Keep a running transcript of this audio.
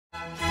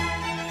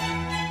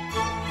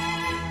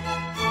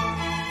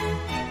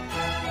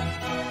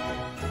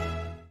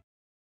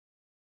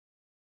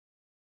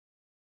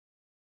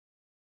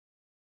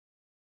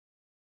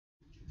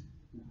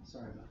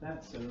sorry about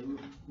that. So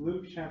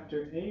Luke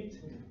chapter 8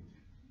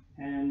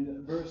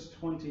 and verse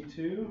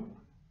 22.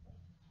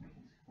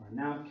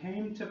 Now it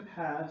came to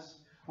pass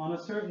on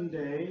a certain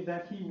day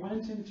that he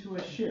went into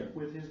a ship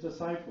with his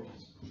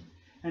disciples.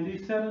 And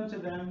he said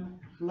unto them,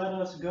 Let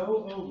us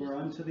go over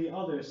unto the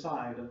other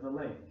side of the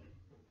lake.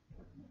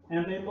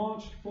 And they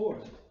launched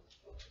forth.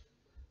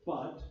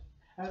 But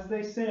as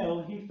they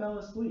sailed, he fell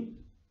asleep.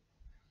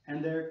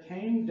 And there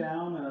came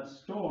down a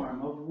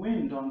storm of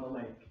wind on the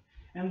lake,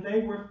 and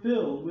they were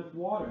filled with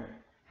water,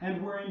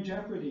 and were in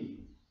jeopardy.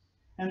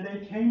 And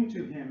they came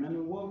to him and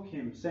awoke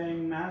him,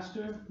 saying,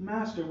 Master,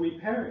 Master, we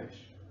perish.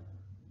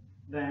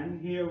 Then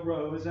he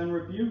arose and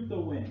rebuked the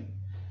wind,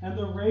 and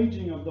the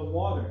raging of the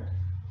water.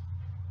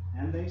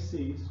 And they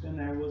ceased, and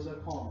there was a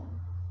calm.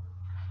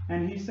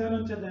 And he said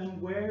unto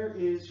them, Where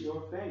is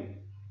your faith?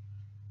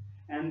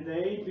 And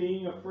they,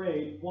 being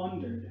afraid,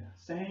 wondered,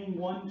 saying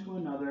one to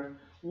another,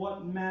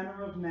 What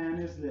manner of man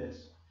is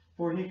this?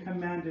 For he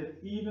commandeth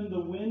even the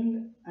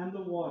wind and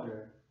the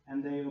water,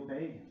 and they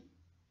obey him.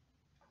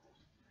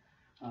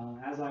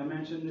 As I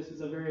mentioned, this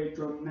is a very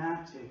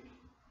dramatic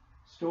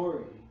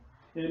story.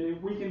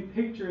 And we can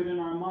picture it in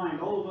our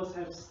mind. All of us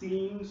have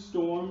seen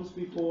storms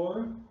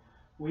before.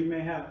 We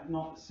may have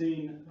not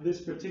seen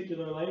this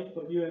particular lake,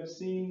 but you have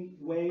seen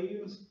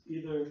waves,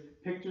 either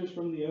pictures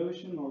from the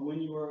ocean or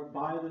when you are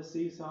by the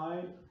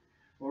seaside,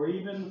 or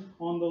even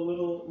on the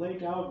little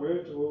Lake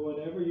Albert or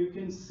whatever, you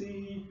can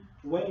see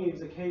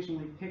waves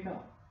occasionally pick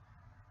up.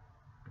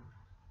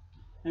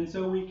 And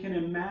so we can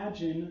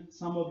imagine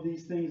some of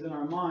these things in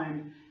our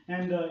mind.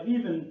 And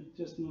even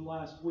just in the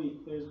last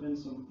week, there's been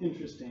some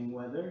interesting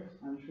weather.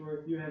 I'm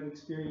sure you have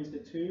experienced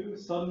it too.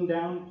 Sudden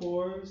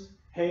downpours,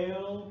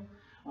 hail,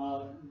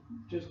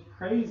 just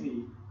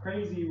crazy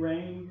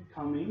rain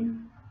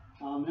coming.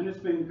 And it's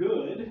been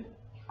good.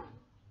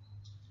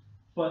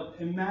 But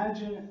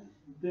imagine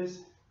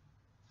this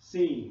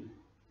scene.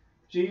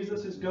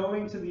 Jesus is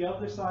going to the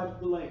other side of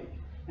the lake.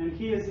 And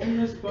he is in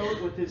this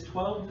boat with his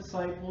 12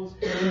 disciples.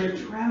 And they're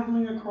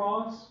traveling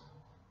across.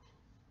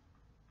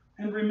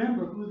 And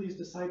remember who these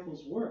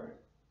disciples were.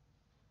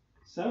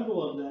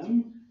 Several of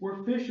them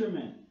were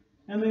fishermen.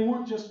 And they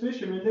weren't just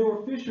fishermen. They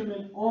were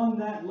fishermen on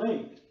that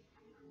lake.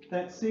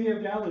 That Sea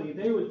of Galilee.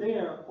 They were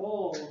there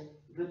all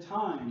the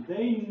time.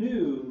 They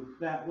knew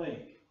that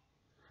lake.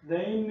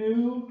 They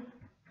knew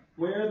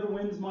where the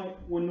winds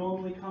would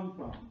normally come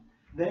from.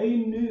 They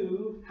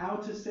knew how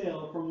to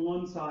sail from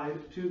one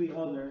side to the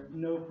other,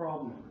 no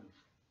problem.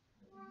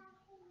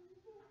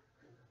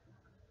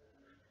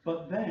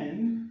 But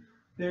then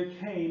there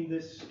came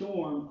this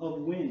storm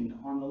of wind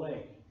on the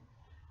lake.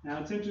 Now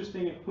it's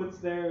interesting, it puts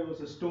there it was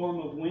a storm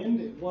of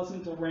wind. It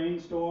wasn't a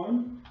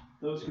rainstorm.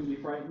 Those can be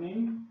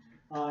frightening.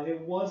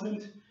 It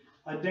wasn't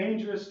a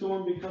dangerous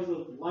storm because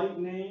of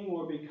lightning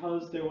or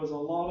because there was a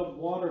lot of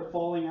water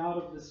falling out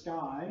of the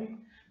sky.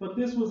 But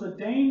this was a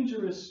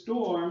dangerous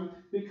storm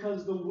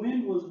because the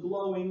wind was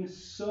blowing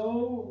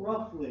so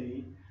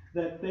roughly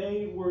that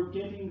they were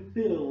getting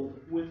filled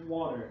with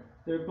water.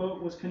 Their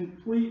boat was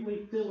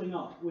completely filling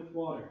up with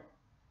water.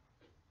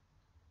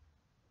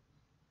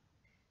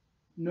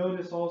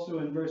 Notice also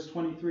in verse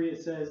 23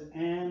 it says,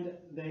 and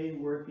they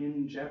were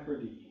in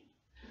jeopardy.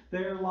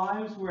 Their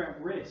lives were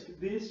at risk.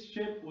 This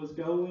ship was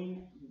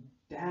going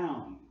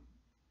down.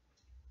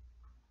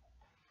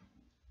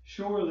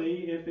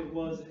 Surely, if it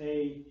was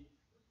a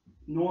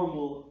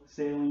normal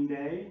sailing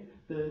day,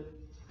 the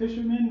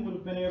fishermen would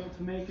have been able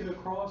to make it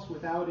across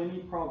without any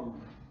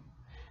problem.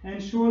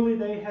 And surely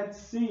they had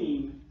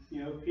seen,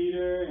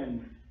 Peter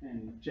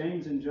and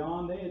James and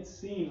John, they had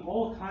seen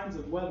all kinds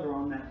of weather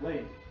on that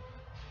lake.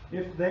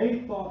 If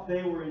they thought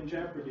they were in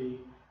jeopardy,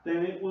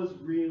 then it was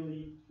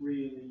really,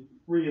 really,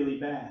 really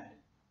bad.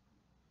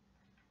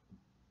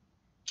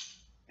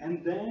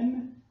 And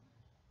then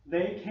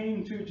they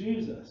came to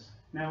Jesus.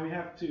 Now we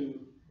have to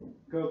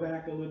go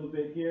back a little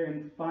bit here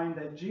and find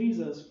that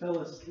Jesus fell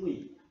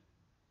asleep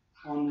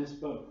on this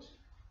boat.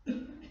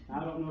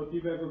 I don't know if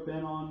you've ever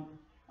been on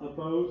a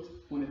boat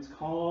when it's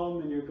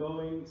calm and you're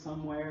going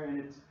somewhere and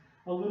it's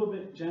a little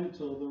bit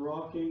gentle, the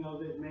rocking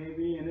of it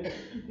maybe, and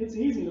it's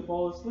easy to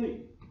fall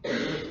asleep.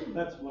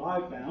 That's what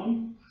I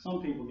found.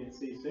 Some people get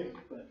seasick,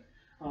 but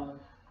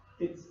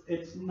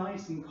it's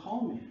nice and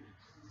calming.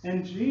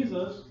 And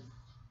Jesus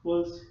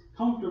was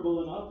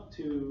comfortable enough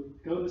to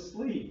go to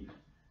sleep.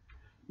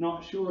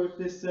 Not sure if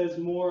this says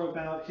more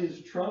about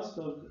his trust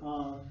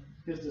of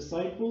his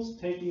disciples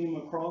taking him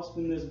across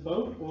in this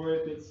boat, or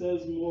if it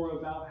says more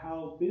about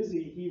how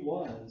busy he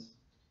was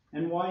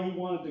and why he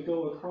wanted to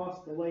go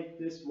across the lake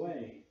this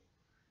way.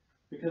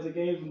 Because it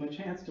gave him a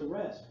chance to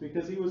rest.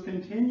 Because he was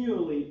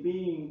continually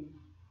being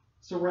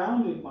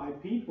surrounded by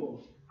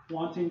people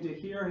wanting to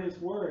hear his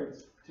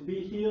words, to be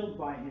healed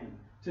by him,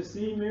 to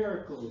see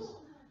miracles.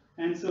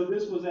 And so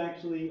this was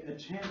actually a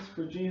chance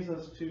for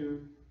Jesus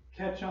to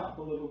catch up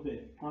a little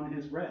bit on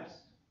his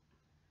rest.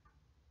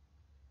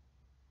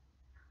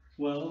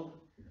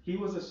 Well, he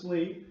was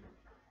asleep,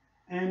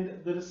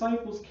 and the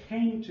disciples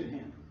came to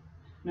him.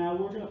 Now,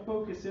 we're going to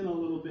focus in a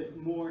little bit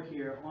more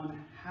here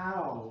on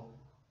how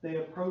they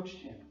approached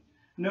him.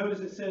 Notice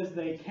it says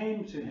they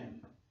came to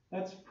him.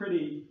 That's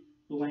pretty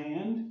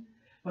bland.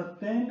 But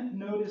then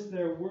notice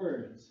their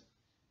words.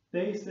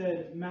 They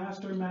said,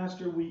 Master,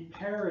 Master, we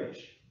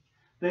perish.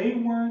 They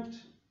weren't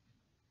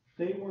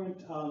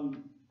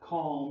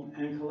calm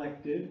and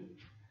collected.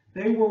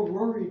 They were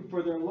worried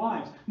for their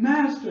lives.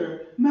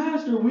 Master,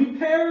 Master, we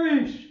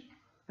perish.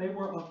 They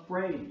were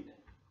afraid.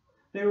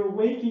 They were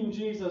waking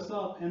Jesus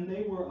up, and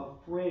they were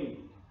afraid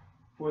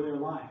for their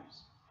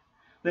lives.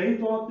 They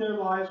thought their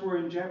lives were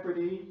in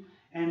jeopardy,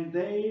 and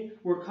they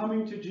were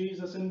coming to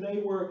Jesus, and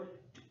they were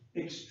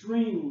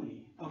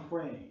extremely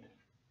afraid.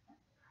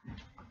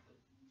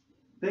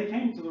 They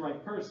came to the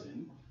right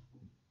person,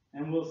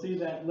 and we'll see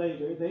that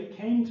later. They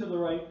came to the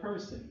right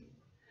person,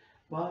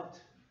 but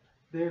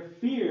their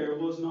fear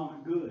was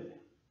not good.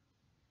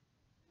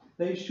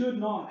 They should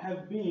not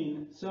have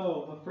been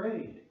so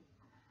afraid.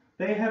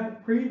 They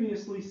have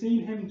previously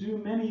seen him do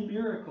many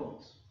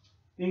miracles,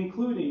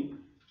 including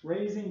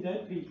raising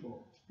dead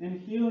people and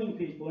healing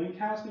people and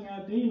casting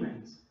out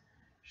demons.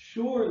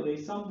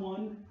 Surely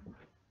someone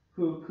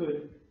who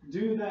could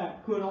do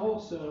that could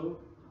also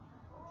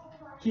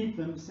keep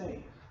them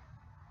safe.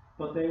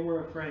 But they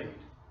were afraid.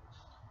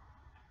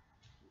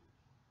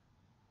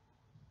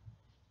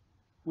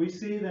 We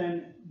see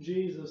then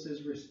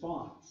Jesus'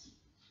 response.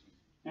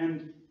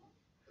 And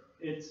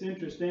it's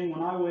interesting,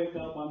 when I wake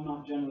up, I'm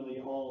not generally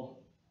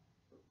all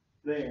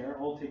there,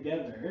 all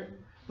together.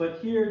 But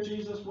here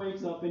Jesus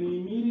wakes up and he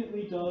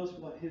immediately does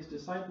what his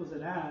disciples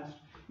had asked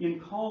in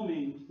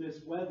calming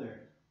this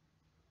weather.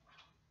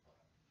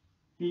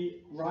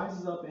 He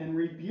rises up and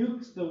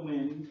rebukes the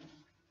wind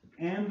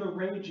and the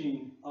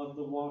raging of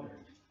the water.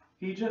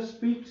 He just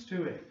speaks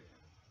to it.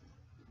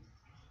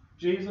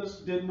 Jesus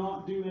did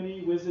not do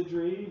any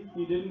wizardry.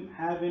 He didn't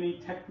have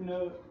any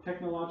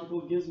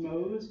technological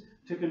gizmos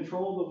to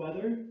control the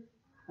weather.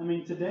 I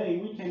mean, today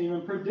we can't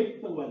even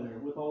predict the weather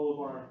with all of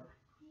our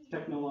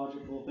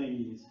technological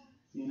thingies.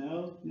 You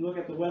know, you look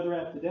at the weather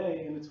app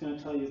today and it's going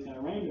to tell you it's going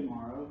to rain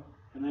tomorrow,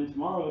 and then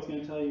tomorrow it's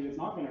going to tell you it's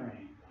not going to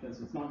rain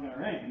because it's not going to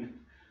rain.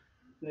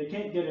 They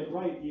can't get it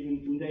right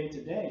even from day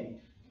to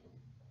day.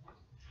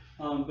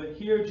 But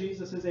here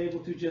Jesus is able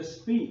to just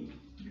speak,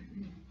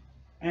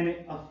 and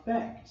it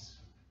affects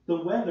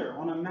the weather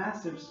on a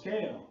massive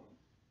scale.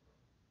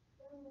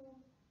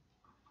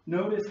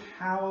 Notice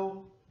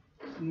how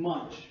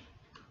much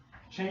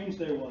change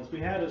there was. We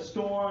had a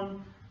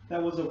storm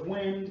that was of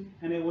wind,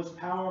 and it was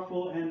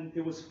powerful, and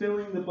it was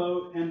filling the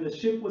boat, and the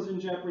ship was in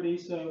jeopardy.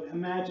 So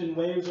imagine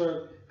waves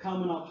are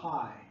coming up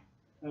high.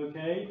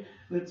 Okay?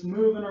 It's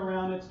moving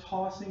around, it's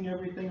tossing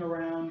everything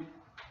around.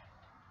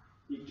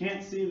 You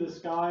can't see the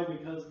sky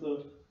because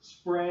the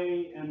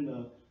spray and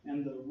the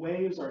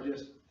waves are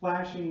just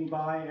flashing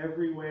by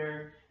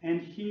everywhere. And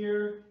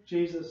here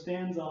Jesus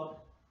stands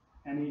up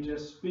and he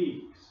just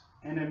speaks.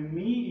 And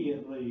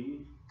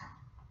immediately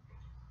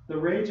the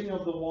raging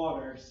of the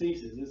water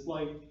ceases. It's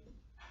like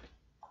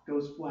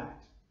goes flat.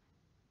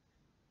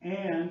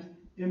 And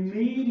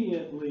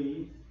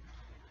immediately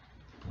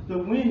the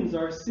winds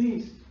are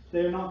ceased.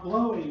 They're not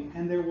blowing,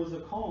 and there was a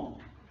calm.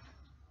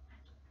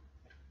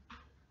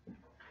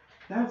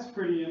 That's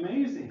pretty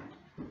amazing.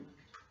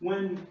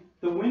 When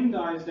the wind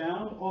dies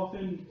down,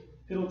 often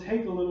it'll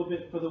take a little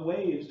bit for the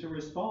waves to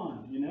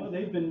respond. You know,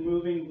 they've been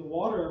moving the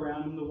water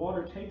around, and the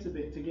water takes a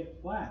bit to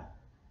get flat.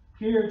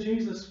 Here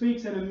Jesus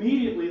speaks, and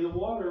immediately the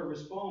water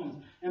responds,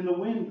 and the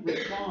wind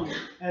responds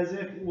as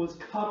if it was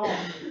cut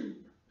off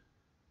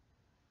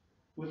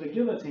with a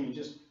guillotine.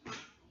 Just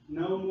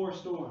no more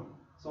storm.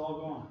 It's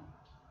all gone.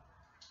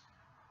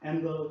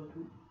 And the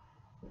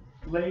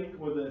lake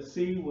or the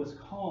sea was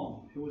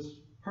calm. It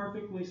was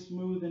perfectly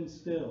smooth and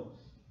still.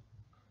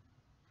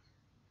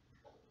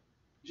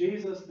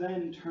 Jesus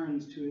then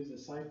turns to his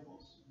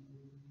disciples.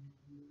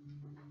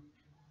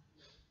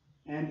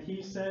 And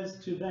he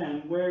says to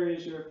them, "Where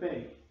is your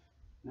faith?"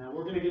 Now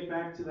we're going to get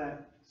back to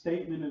that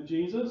statement of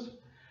Jesus,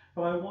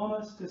 but I want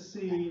us to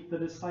see the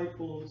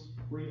disciples'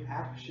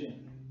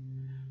 reaction.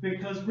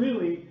 Because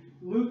really,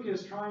 Luke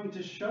is trying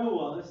to show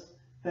us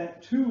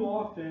that too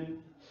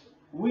often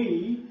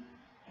we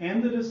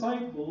and the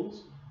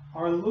disciples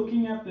are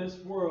looking at this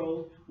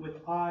world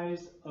with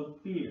eyes of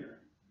fear.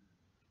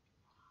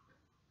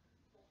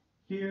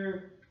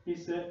 Here he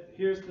said,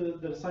 here's the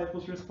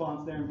disciples'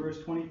 response there in verse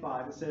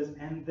 25. It says,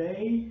 "And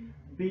they,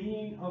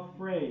 being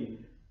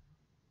afraid,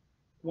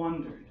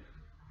 wondered,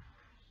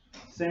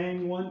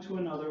 saying one to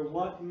another,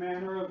 What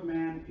manner of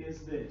man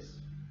is this?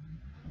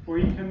 For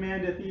he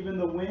commandeth even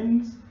the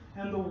winds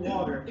and the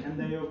water, and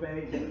they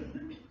obey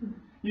him."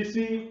 You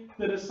see,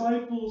 the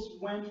disciples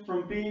went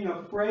from being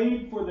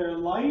afraid for their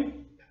life,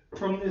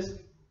 from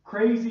this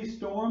crazy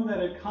storm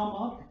that had come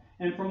up,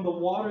 and from the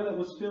water that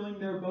was filling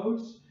their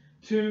boats,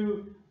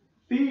 to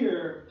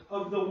fear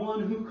of the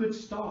one who could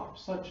stop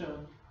such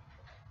a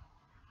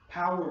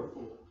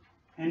powerful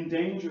and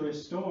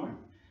dangerous storm.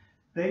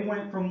 They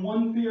went from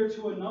one fear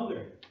to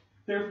another.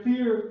 Their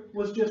fear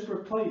was just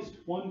replaced,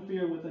 one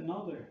fear with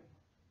another.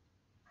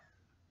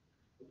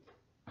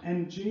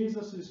 And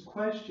Jesus'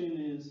 question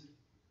is,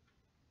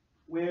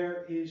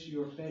 where is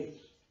your faith?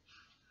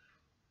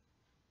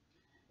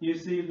 You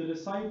see, the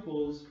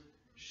disciples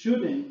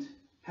shouldn't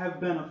have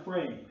been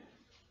afraid.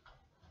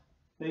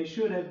 They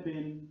should have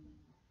been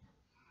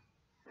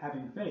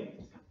having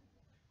faith.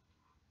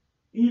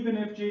 Even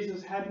if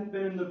Jesus hadn't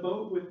been in the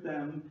boat with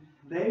them,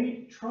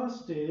 they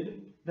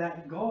trusted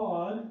that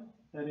God,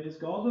 that is,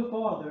 God the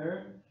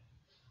Father,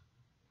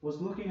 was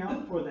looking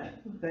out for them,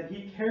 that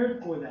He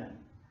cared for them.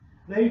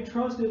 They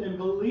trusted and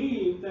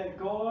believed that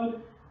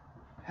God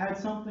had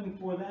something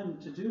for them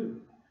to do.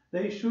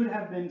 They should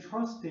have been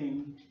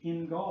trusting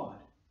in God,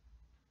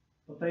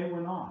 but they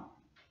were not.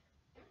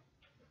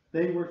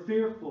 They were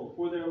fearful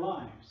for their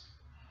lives.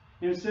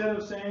 Instead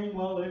of saying,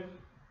 well, if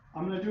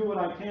I'm going to do what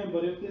I can,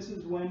 but if this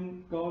is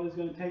when God is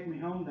going to take me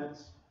home,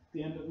 that's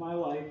the end of my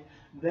life,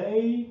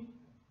 they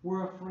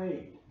were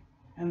afraid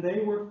and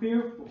they were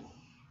fearful.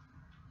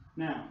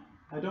 Now,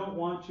 I don't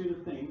want you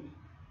to think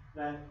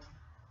that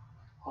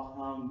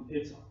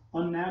it's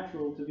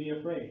unnatural to be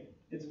afraid.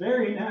 It's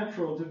very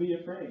natural to be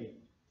afraid.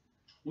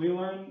 We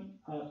learn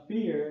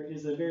fear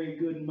is a very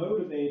good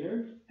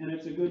motivator and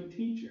it's a good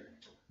teacher.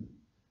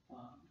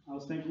 I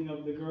was thinking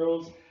of the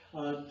girls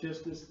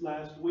just this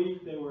last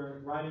week. They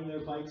were riding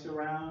their bikes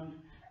around.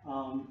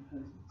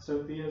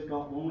 Sophia's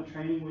got one with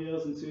training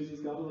wheels and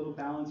Susie's got a little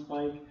balance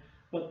bike.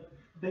 But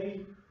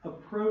they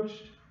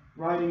approached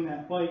riding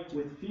that bike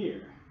with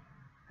fear.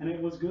 And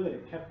it was good.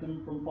 It kept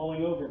them from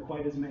falling over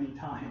quite as many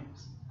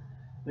times.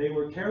 They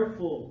were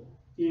careful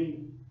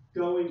in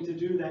going to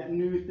do that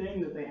new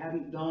thing that they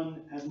hadn't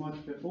done as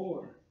much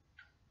before.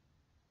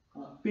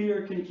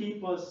 Fear can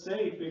keep us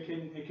safe.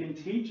 It can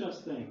teach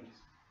us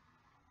things.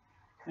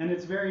 And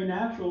it's very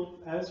natural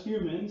as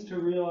humans to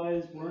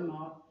realize we're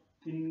not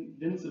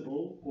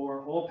invincible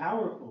or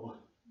all-powerful.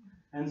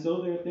 And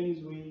so there are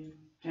things we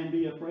can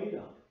be afraid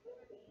of.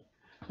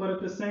 But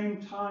at the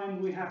same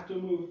time, we have to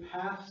move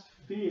past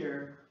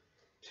fear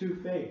to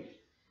faith.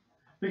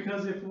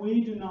 Because if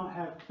we do not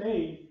have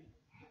faith,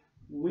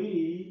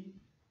 we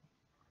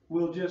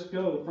will just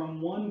go from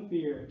one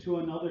fear to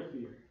another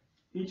fear.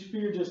 Each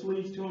fear just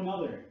leads to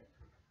another.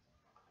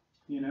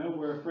 You know,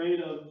 we're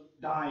afraid of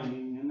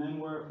dying, and then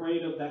we're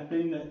afraid of that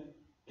thing that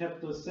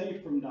kept us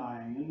safe from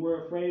dying, and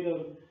we're afraid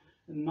of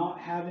not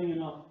having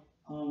enough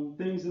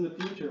things in the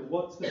future.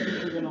 What's the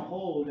future going to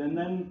hold? And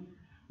then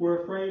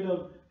we're afraid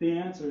of the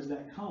answers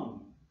that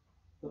come,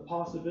 the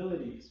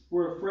possibilities.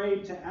 We're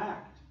afraid to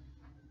act.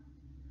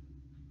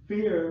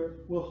 Fear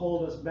will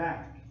hold us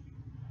back.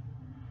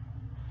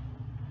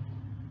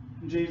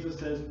 Jesus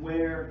says,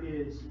 where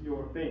is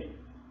your faith?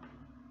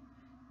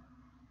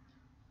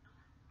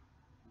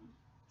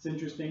 It's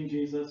interesting,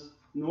 Jesus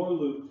nor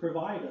Luke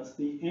provide us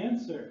the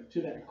answer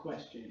to that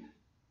question.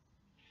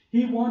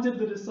 He wanted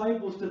the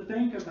disciples to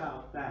think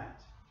about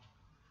that.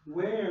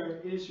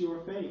 Where is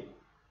your faith?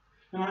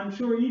 And I'm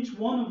sure each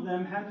one of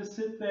them had to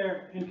sit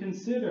there and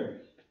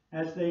consider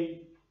as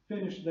they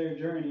finished their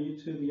journey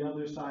to the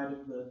other side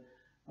of the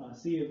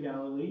Sea of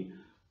Galilee,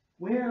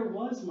 where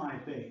was my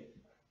faith?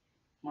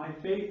 My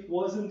faith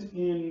wasn't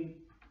in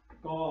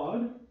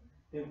God.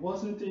 It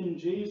wasn't in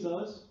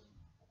Jesus.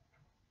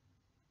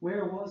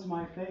 Where was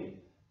my faith?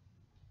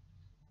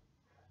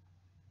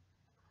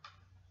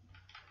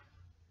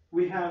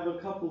 We have a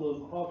couple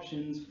of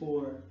options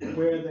for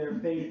where their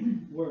faith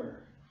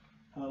were.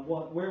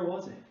 Where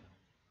was it?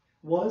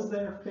 Was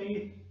their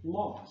faith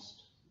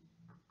lost?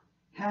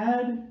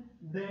 Had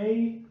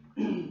they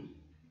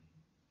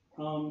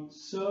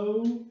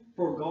so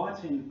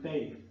forgotten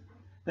faith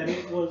that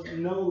it was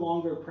no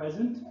longer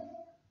present?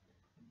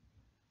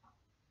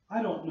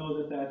 I don't know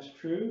that that's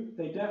true.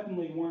 They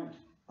definitely weren't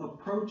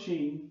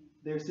approaching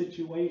their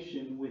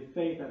situation with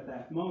faith at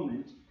that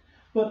moment,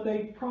 but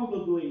they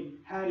probably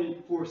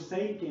hadn't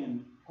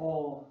forsaken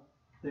all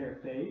their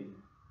faith.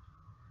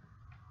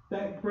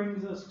 That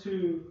brings us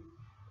to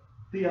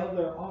the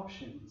other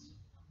options.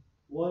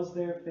 Was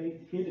their faith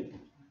hidden?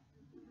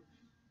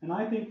 And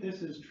I think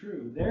this is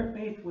true. Their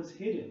faith was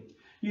hidden.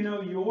 You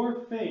know,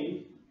 your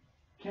faith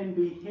can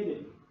be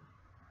hidden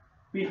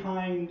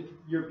behind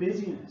your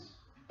busyness.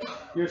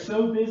 You're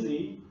so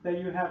busy that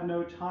you have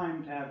no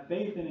time to have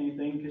faith in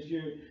anything because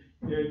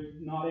you're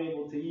not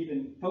able to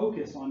even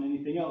focus on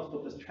anything else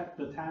but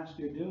the task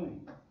you're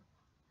doing.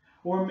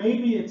 Or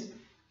maybe it's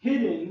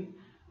hidden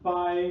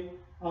by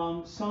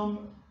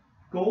some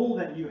goal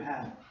that you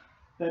have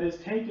that has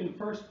taken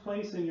first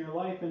place in your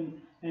life,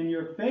 and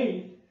your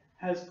faith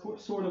has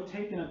sort of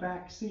taken a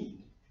back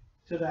seat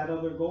to that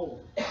other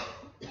goal.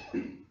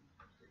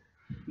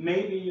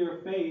 Maybe your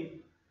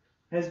faith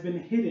has been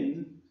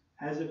hidden,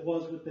 as it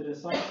was with the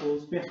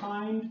disciples,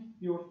 behind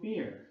your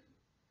fear.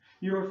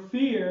 Your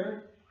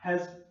fear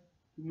has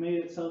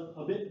made itself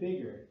a bit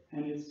bigger,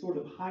 and it's sort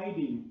of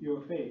hiding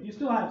your faith. You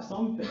still have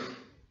some faith,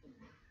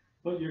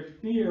 but your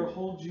fear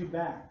holds you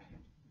back.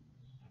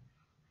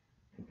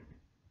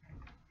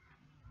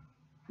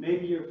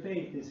 Maybe your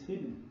faith is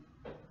hidden.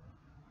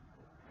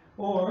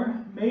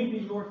 Or maybe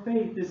your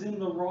faith is in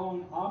the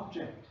wrong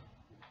object.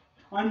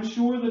 I'm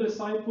sure the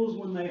disciples,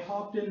 when they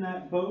hopped in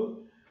that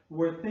boat,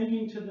 were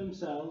thinking to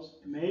themselves,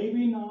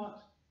 maybe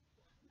not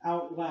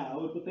out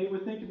loud, but they were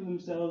thinking to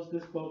themselves,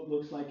 this boat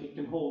looks like it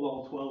can hold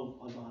all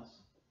 12 of us,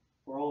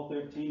 or all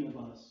 13 of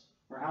us,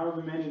 or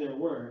however many there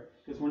were,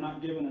 because we're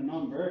not given a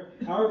number.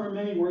 However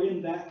many were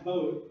in that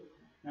boat,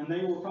 and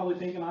they were probably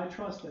thinking, I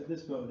trust that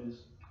this boat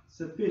is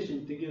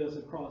sufficient to get us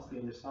across the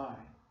other side.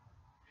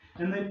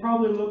 And they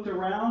probably looked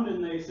around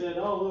and they said,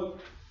 oh,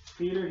 look,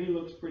 Peter, he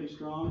looks pretty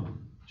strong.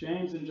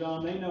 James and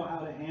John, they know how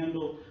to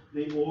handle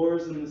the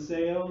oars and the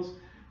sails.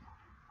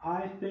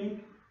 I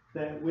think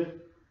that with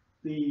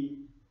the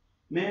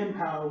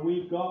manpower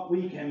we've got,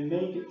 we can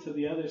make it to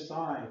the other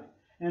side.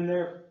 And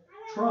their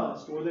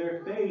trust or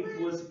their faith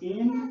was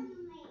in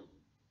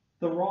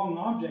the wrong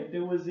object.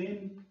 It was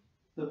in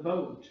the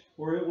boat,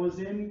 or it was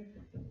in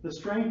the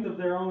strength of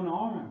their own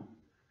arm.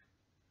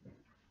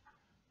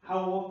 How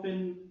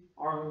often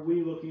are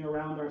we looking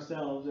around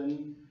ourselves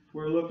and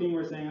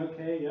we're saying,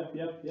 okay,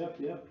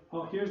 yep.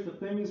 Oh, here's the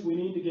things we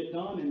need to get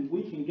done, and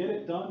we can get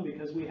it done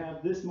because we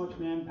have this much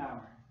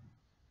manpower.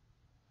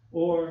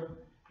 Or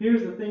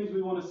here's the things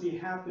we want to see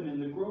happen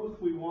and the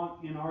growth we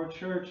want in our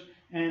church,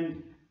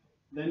 and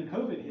then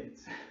COVID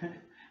hits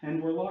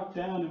and we're locked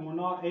down and we're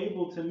not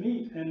able to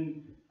meet.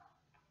 And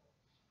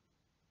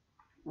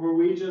were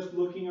we just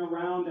looking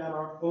around at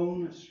our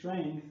own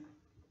strength,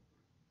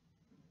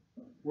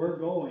 we're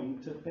going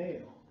to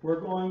fail.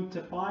 We're going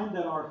to find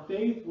that our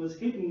faith was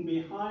hidden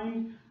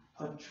behind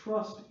a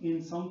trust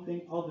in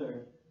something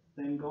other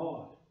than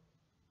God.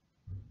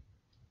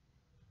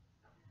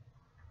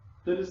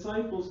 The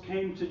disciples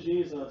came to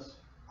Jesus.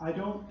 I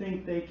don't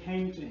think they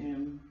came to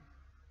him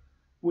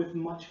with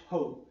much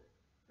hope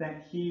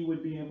that he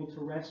would be able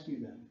to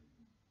rescue them.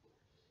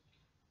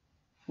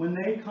 When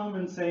they come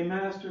and say,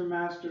 Master,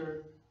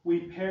 Master,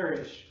 we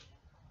perish,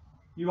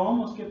 you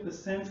almost get the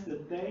sense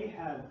that they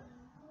have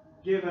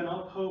given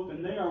up hope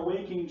and they are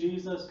waking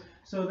Jesus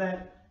so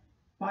that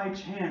by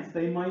chance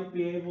they might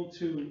be able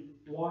to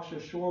wash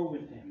ashore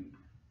with him.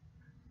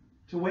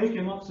 To wake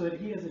him up so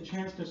that he has a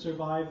chance to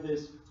survive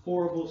this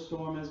horrible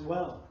storm as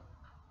well.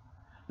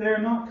 They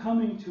are not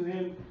coming to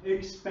him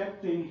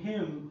expecting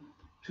him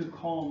to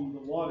calm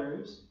the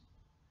waters.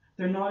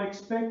 They're not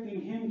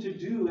expecting him to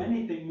do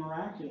anything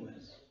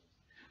miraculous.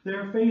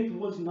 Their faith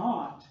was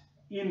not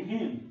in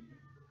him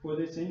for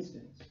this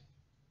instance.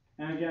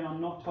 And again, I'm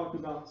not talking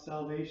about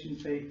salvation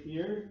faith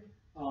here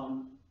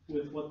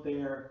with what they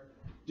are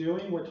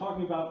doing. We're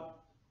talking about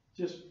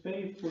just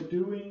faith for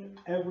doing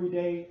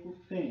everyday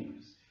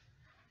things.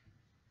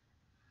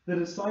 The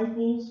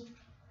disciples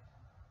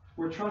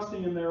were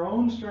trusting in their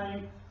own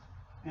strength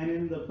and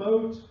in the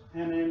boat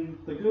and in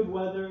the good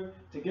weather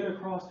to get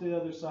across to the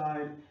other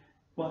side.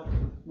 But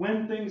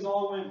when things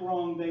all went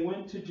wrong, they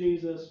went to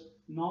Jesus,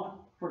 not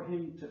for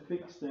him to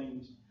fix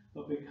things,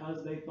 but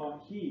because they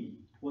thought he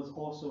was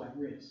also at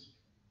risk.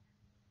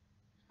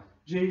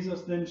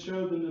 Jesus then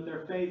showed them that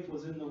their faith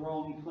was in the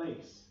wrong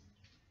place.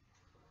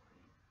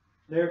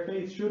 Their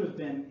faith should have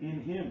been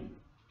in him.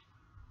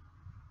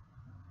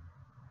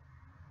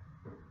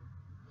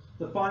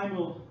 The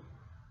final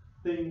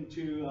thing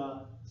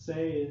to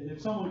say is,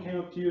 if someone came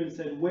up to you and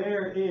said,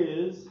 where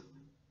is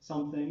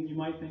something, you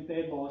might think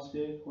they had lost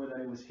it, or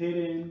that it was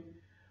hidden,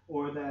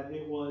 or that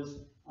it was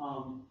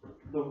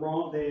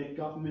they had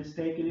gotten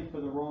mistaken it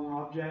for the wrong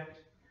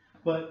object.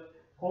 But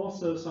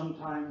also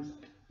sometimes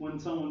when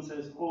someone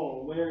says,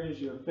 oh, where is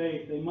your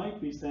faith? They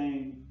might be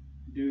saying,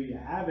 do you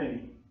have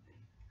any?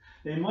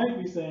 They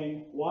might be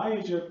saying, why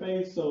is your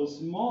faith so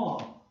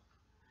small?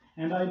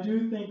 And I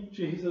do think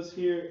Jesus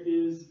here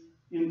is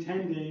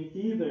intending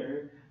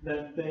either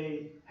that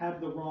they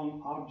had the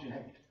wrong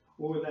object,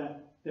 or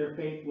that their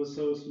faith was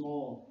so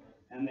small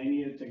and they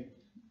needed to,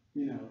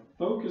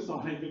 focus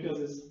on it because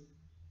it's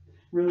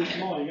really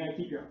small. You got to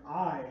keep your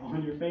eye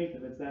on your faith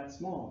if it's that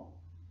small.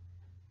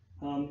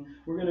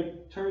 We're going to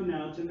turn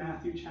now to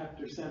Matthew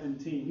chapter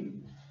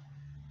 17,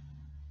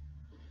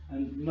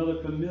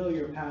 another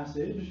familiar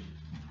passage.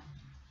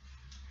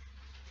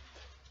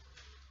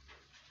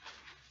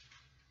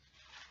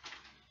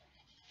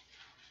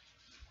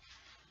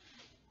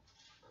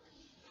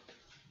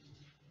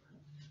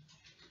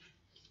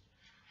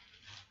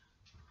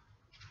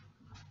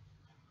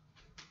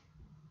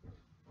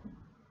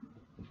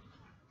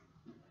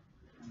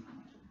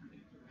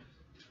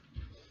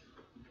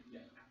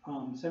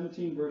 Matthew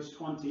 17, verse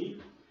 20.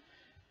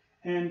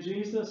 And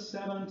Jesus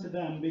said unto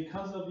them,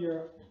 because of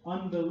your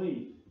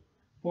unbelief,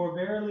 for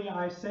verily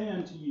I say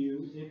unto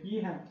you, if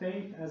ye have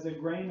faith as a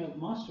grain of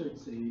mustard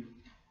seed,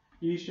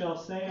 ye shall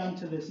say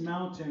unto this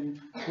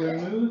mountain,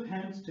 remove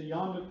hence to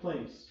yonder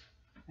place,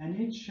 and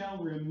it shall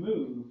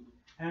remove,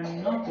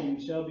 and nothing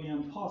shall be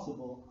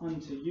impossible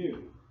unto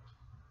you.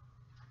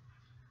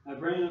 A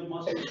grain of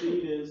mustard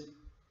seed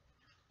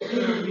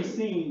it would be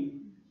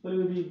seen, but it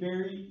would be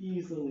very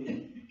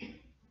easily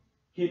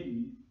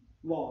hidden,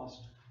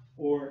 lost,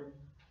 or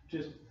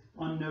just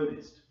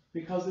unnoticed,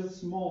 because it's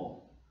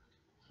small.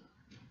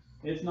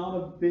 It's not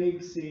a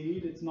big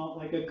seed. It's not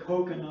like a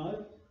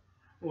coconut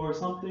or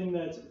something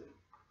that's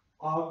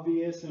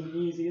obvious and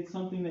easy. It's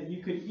something that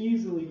you could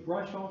easily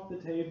brush off the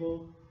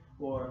table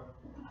or,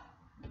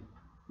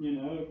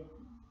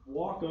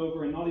 walk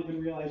over and not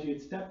even realize you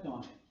had stepped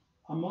on it.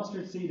 A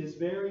mustard seed is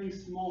very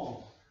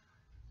small.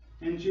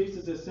 And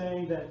Jesus is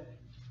saying that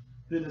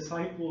the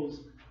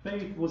disciples'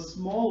 faith was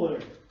smaller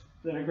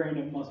than a grain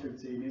of mustard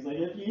seed. He's like,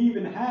 if you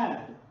even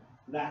had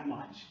that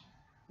much,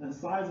 the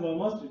size of a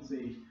mustard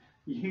seed,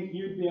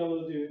 you'd be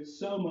able to do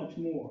so much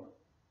more.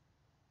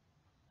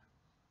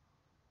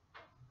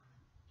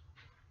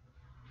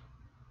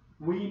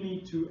 We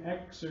need to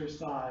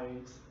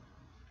exercise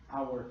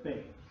our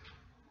faith.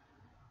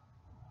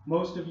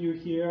 Most of you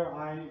here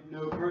I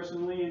know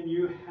personally, and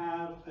you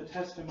have a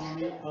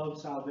testimony of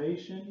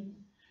salvation.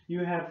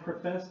 You have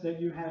professed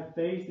that you have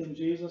faith in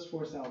Jesus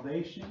for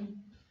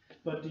salvation.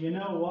 But do you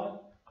know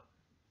what?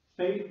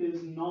 Faith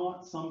is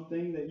not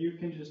something that you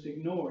can just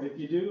ignore. If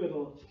you do,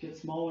 it'll get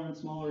smaller and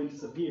smaller and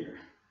disappear.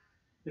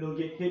 It'll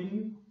get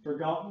hidden,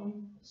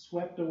 forgotten,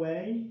 swept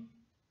away.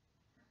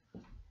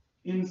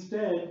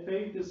 Instead,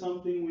 faith is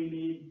something we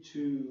need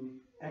to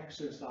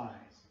exercise.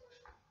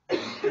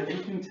 As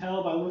you can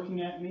tell by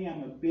looking at me,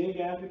 I'm a big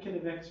advocate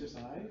of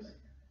exercise.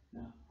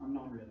 No, I'm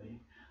not really.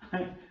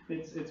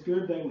 It's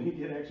good that we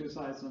get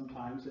exercise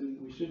sometimes,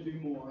 and we should do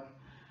more.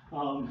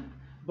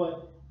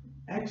 But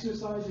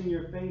exercising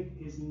your faith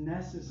is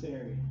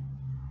necessary.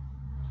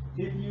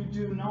 If you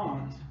do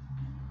not,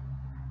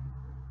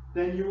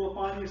 then you will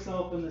find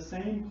yourself in the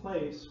same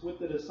place with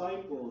the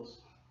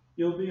disciples.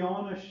 You'll be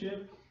on a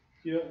ship.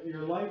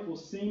 Your life will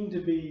seem to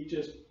be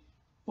just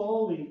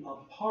falling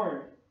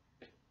apart,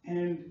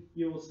 and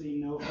you will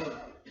see no hope.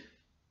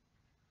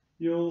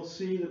 You'll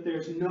see that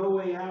there's no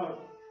way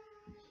out.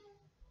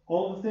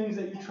 All the things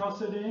that you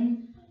trusted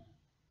in,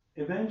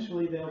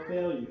 eventually they'll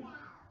fail you.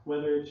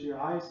 Whether it's your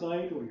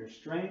eyesight or your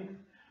strength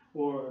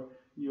or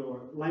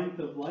your length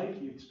of life,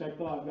 you expect,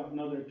 I've got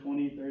another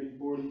 20, 30,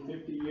 40,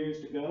 50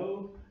 years to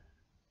go.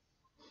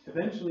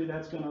 Eventually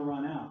that's going to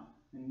run out,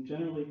 and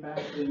generally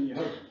faster than you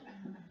hope.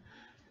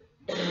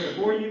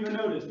 Before you even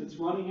notice, it's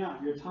running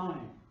out, your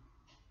time.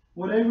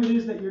 Whatever it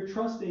is that you're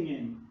trusting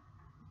in,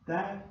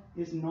 that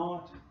is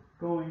not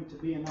going to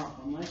be enough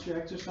unless you're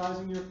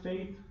exercising your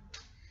faith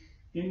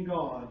in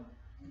God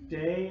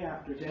day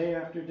after day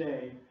after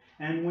day.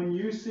 And when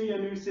you see a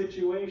new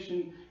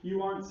situation,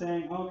 you aren't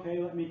saying,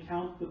 okay, let me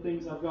count the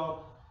things I've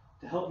got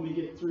to help me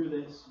get through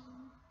this.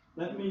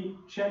 Let me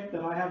check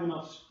that I have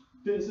enough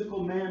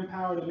physical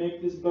manpower to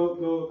make this boat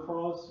go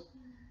across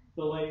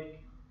the lake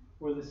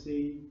or the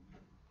sea.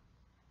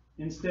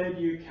 Instead,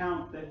 you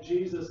count that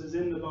Jesus is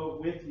in the boat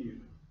with you,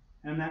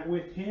 and that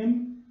with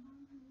him,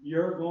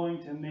 you're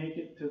going to make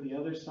it to the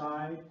other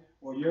side,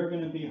 or you're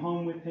going to be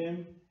home with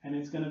him, and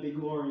it's going to be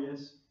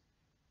glorious.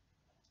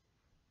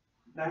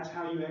 That's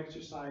how you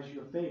exercise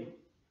your faith,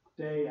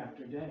 day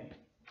after day.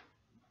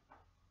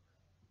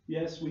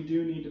 Yes, we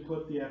do need to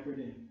put the effort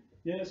in.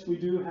 Yes, we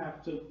do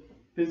have to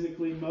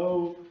physically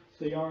mow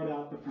the yard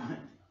out the front,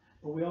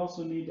 but we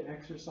also need to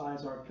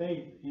exercise our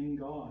faith in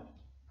God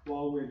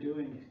while we're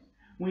doing it.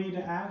 We need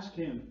to ask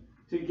him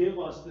to give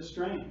us the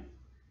strength.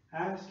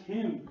 Ask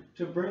him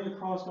to bring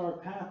across our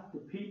path the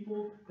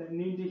people that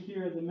need to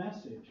hear the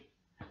message.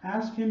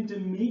 Ask him to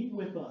meet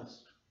with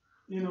us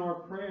in our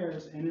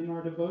prayers and in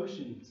our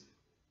devotions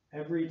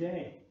every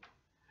day.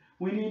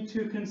 We need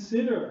to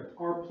consider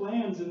our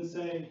plans and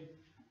say,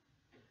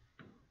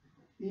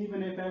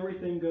 even if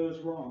everything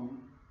goes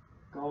wrong,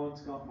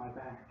 God's got my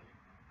back.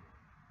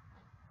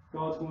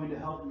 God's going to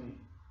help me.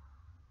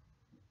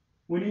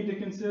 We need to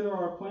consider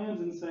our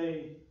plans and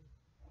say,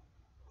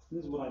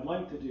 this is what I'd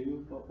like to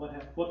do, but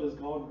what does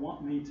God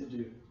want me to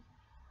do?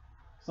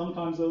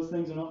 Sometimes those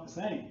things are not the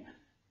same.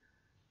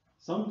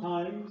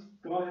 Sometimes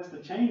God has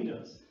to change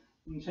us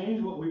and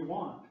change what we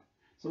want,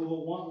 so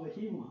we'll want what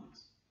he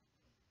wants.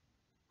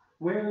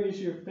 Where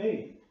is your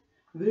faith?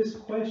 This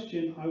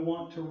question I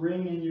want to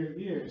ring in your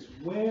ears.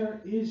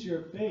 Where is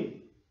your faith?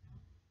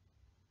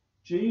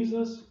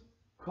 Jesus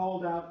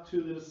called out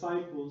to the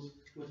disciples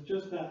with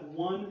just that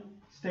one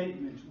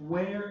statement.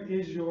 Where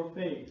is your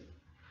faith?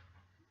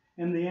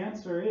 And the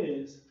answer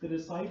is, the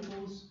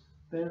disciples,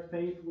 their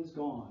faith was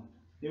gone.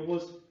 It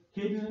was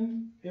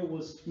hidden, it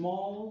was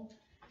small,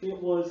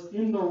 it was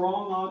in the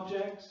wrong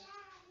objects,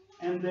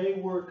 and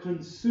they were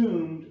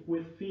consumed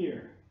with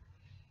fear.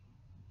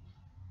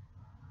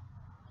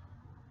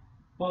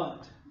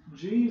 But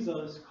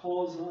Jesus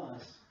calls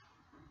us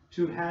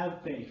to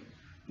have faith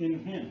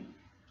in him.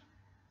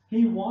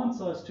 He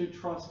wants us to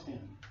trust him.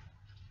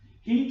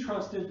 He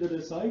trusted the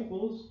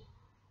disciples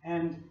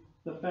and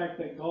the fact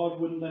that God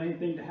wouldn't let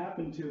anything to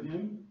happen to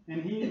him,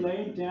 and he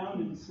laid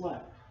down and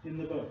slept in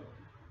the boat.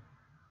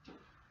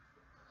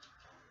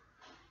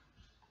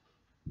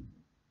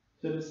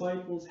 The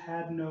disciples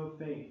had no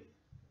faith.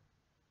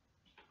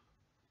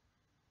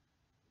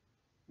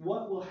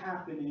 What will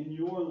happen in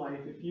your life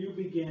if you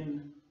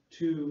begin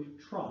to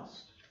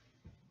trust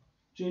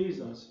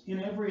Jesus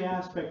in every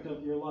aspect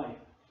of your life?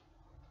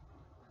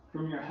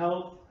 From your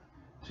health,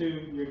 to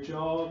your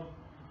job,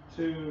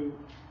 to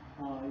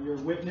your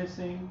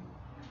witnessing.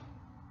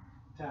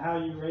 to how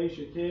you raise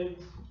your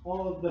kids,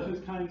 all of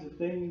those kinds of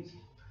things,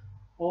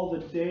 all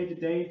the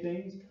day-to-day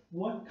things.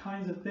 What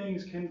kinds of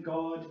things can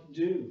God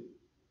do?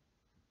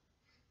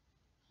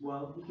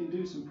 Well, he can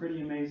do some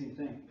pretty amazing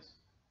things.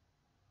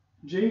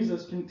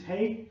 Jesus can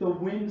take the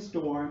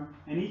windstorm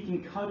and he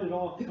can cut it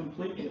off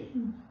completely.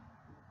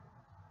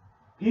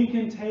 He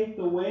can take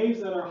the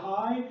waves that are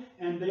high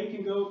and they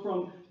can go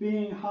from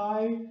being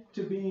high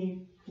to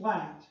being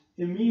flat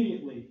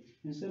immediately.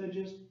 Instead of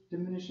just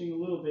diminishing a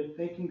little bit,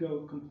 they can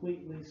go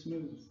completely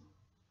smooth.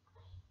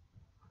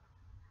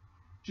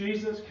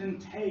 Jesus can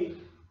take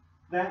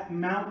that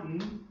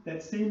mountain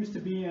that seems to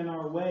be in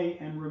our way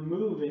and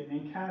remove it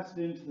and cast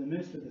it into the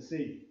midst of the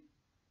sea.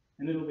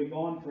 And it'll be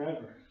gone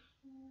forever.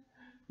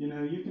 You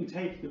know, you can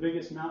take the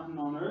biggest mountain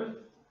on earth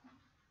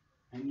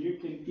and you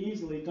can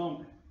easily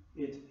dump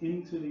it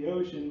into the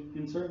ocean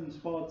in certain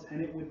spots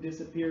and it would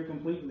disappear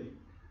completely.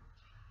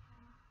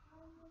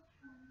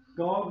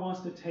 God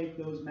wants to take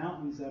those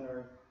mountains that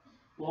are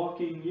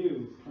blocking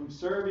you from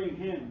serving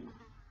him,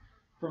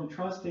 from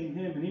trusting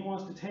him, and he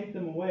wants to take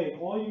them away.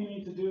 All you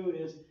need to do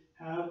is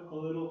have a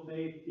little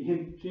faith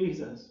in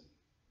Jesus.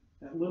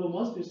 That little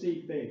mustard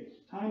seed faith,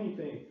 tiny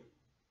faith.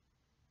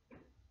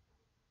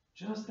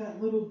 Just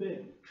that little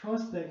bit.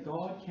 Trust that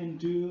God can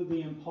do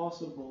the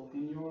impossible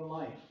in your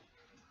life.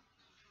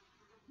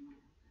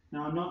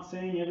 Now, I'm not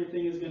saying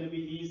everything is going to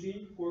be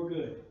easy or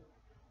good.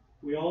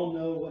 We all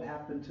know what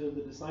happened to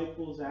the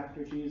disciples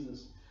after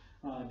Jesus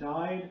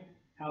died,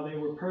 how they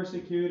were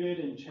persecuted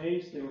and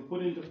chased. They were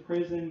put into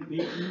prison,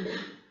 beaten,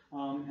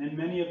 and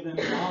many of them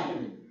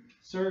died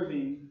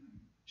serving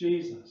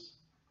Jesus.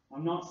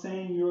 I'm not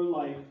saying your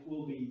life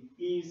will be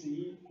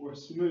easy or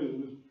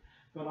smooth,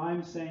 but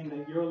I'm saying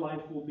that your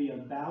life will be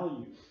of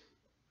value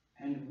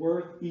and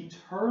worth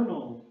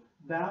eternal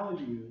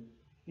value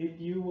if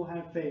you will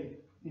have faith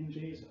in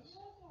Jesus.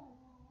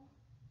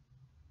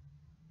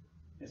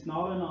 It's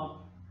not enough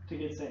to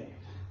get saved.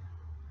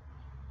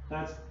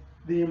 That's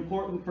the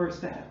important first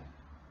step.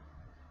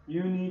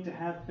 You need to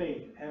have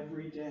faith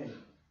every day.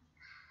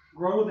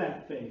 Grow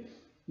that faith.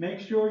 Make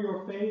sure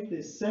your faith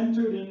is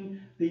centered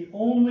in the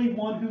only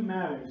one who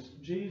matters,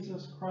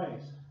 Jesus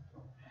Christ.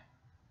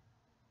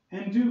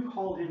 And do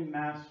call him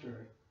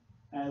Master,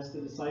 as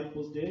the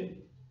disciples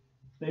did.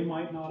 They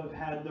might not have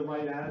had the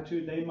right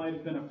attitude. They might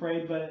have been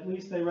afraid, but at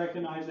least they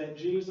recognized that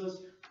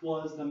Jesus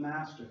was the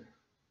Master.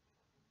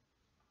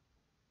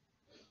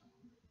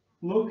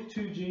 Look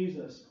to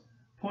Jesus.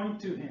 Point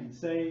to him.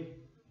 Say,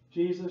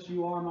 Jesus,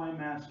 you are my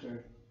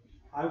Master.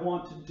 I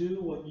want to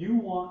do what you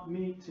want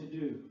me to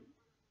do.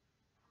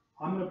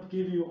 I'm going to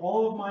give you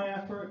all of my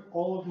effort,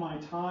 all of my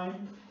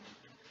time,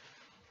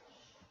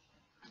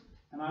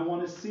 and I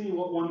want to see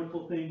what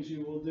wonderful things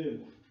you will do.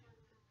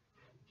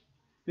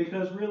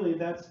 Because really,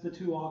 that's the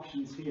two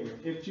options here.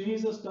 If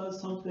Jesus does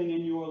something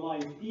in your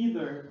life,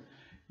 either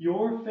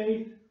your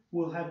faith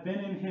will have been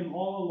in him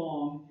all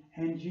along,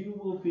 and you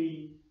will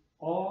be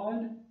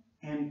awed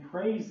and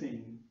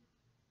praising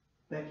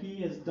that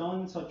he has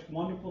done such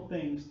wonderful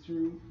things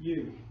through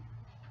you.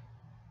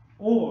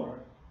 Or,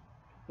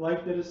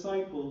 like the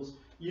disciples,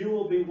 you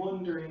will be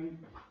wondering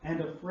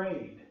and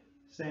afraid,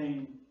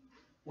 saying,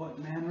 what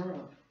manner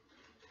of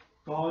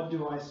God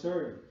do I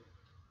serve?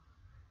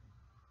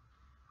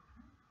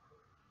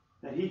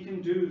 That he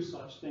can do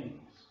such things.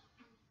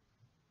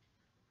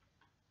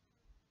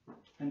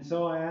 And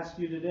so I ask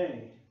you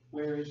today,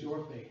 where is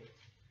your faith?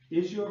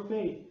 Is your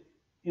faith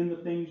in the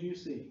things you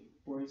see?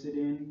 Or is it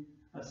in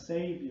a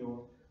Savior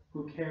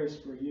who cares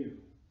for you?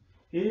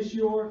 Is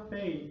your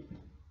faith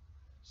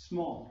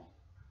small?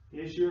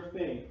 Is your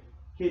faith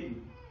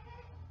hidden?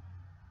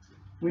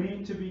 We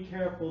need to be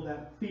careful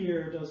that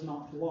fear does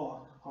not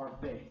block our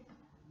faith.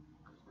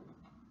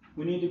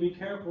 We need to be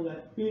careful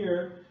that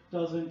fear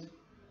doesn't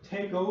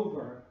take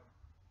over.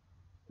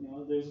 You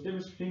know, there's a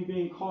difference between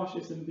being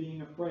cautious and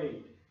being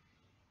afraid.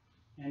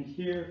 And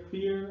here,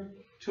 fear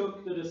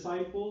took the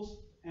disciples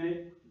and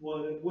it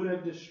would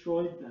have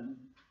destroyed them.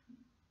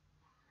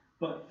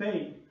 But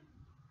faith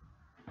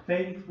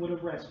would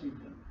have rescued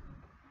them.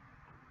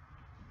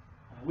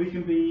 We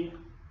can be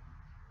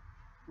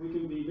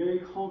very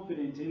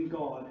confident in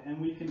God,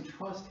 and we can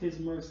trust his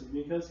mercy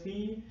because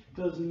he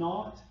does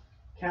not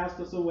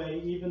cast us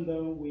away even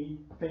though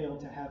we fail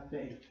to have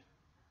faith.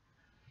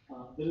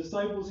 The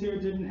disciples here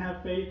didn't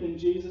have faith, and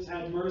Jesus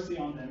had mercy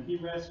on them. He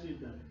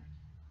rescued them.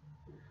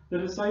 The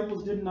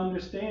disciples didn't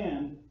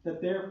understand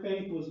that their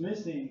faith was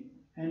missing,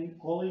 and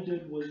all he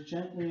did was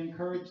gently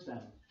encourage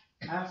them.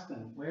 Ask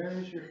them, where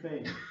is your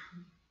faith?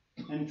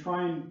 And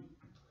try and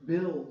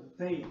build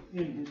faith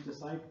in his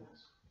disciples.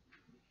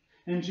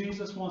 And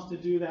Jesus wants to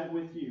do that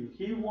with you.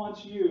 He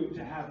wants you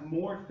to have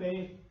more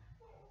faith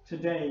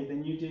today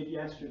than you did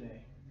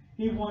yesterday.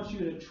 He wants you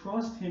to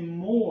trust him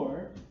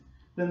more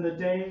than the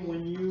day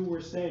when you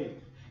were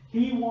saved.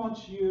 He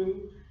wants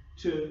you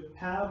to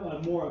have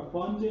a more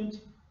abundant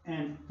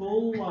and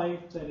full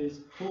life that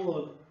is full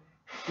of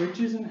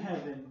riches in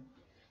heaven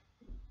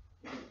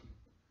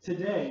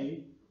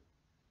today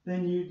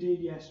than you did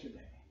yesterday.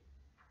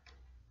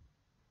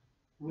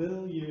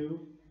 Will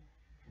you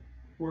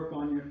work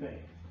on your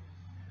faith?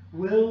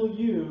 Will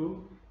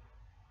you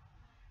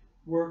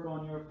work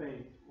on your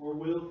faith? Or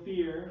will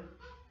fear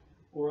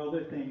or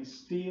other things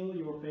steal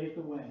your faith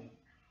away?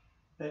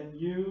 That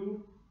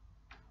you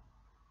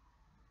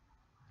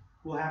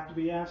will have to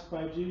be asked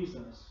by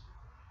Jesus,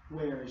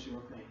 where is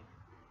your faith?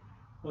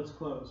 Let's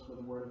close with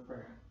a word of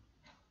prayer.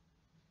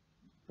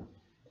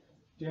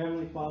 Dear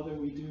Heavenly Father,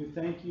 we do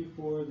thank you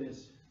for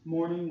this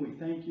morning. We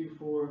thank you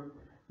for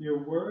your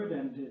word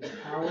and its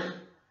power.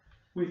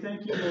 We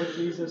thank you, Lord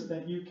Jesus,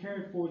 that you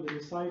cared for the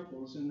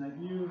disciples and that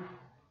you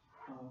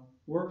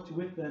worked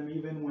with them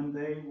even when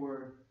they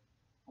were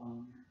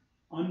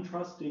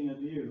untrusting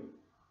of you.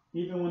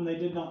 Even when they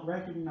did not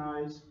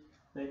recognize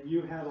that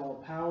you had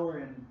all power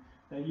and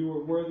that you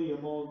were worthy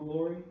of all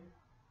glory.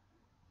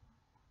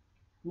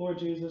 Lord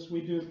Jesus,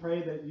 we do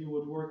pray that you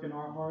would work in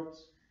our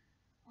hearts.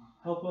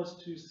 Help us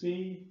to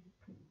see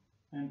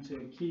and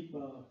to keep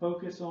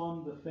focus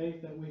on the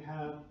faith that we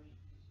have.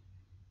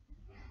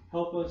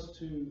 Help us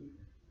to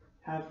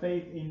have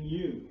faith in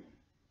you,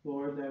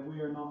 Lord, that we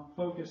are not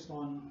focused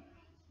on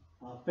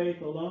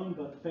faith alone,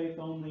 but faith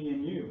only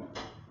in you.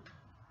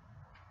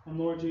 And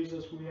Lord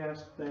Jesus, we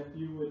ask that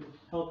you would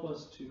help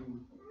us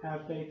to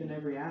have faith in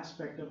every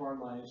aspect of our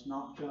lives,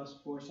 not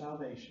just for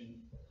salvation.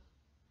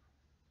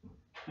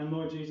 And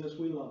Lord Jesus,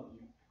 we love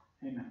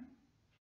you. Amen.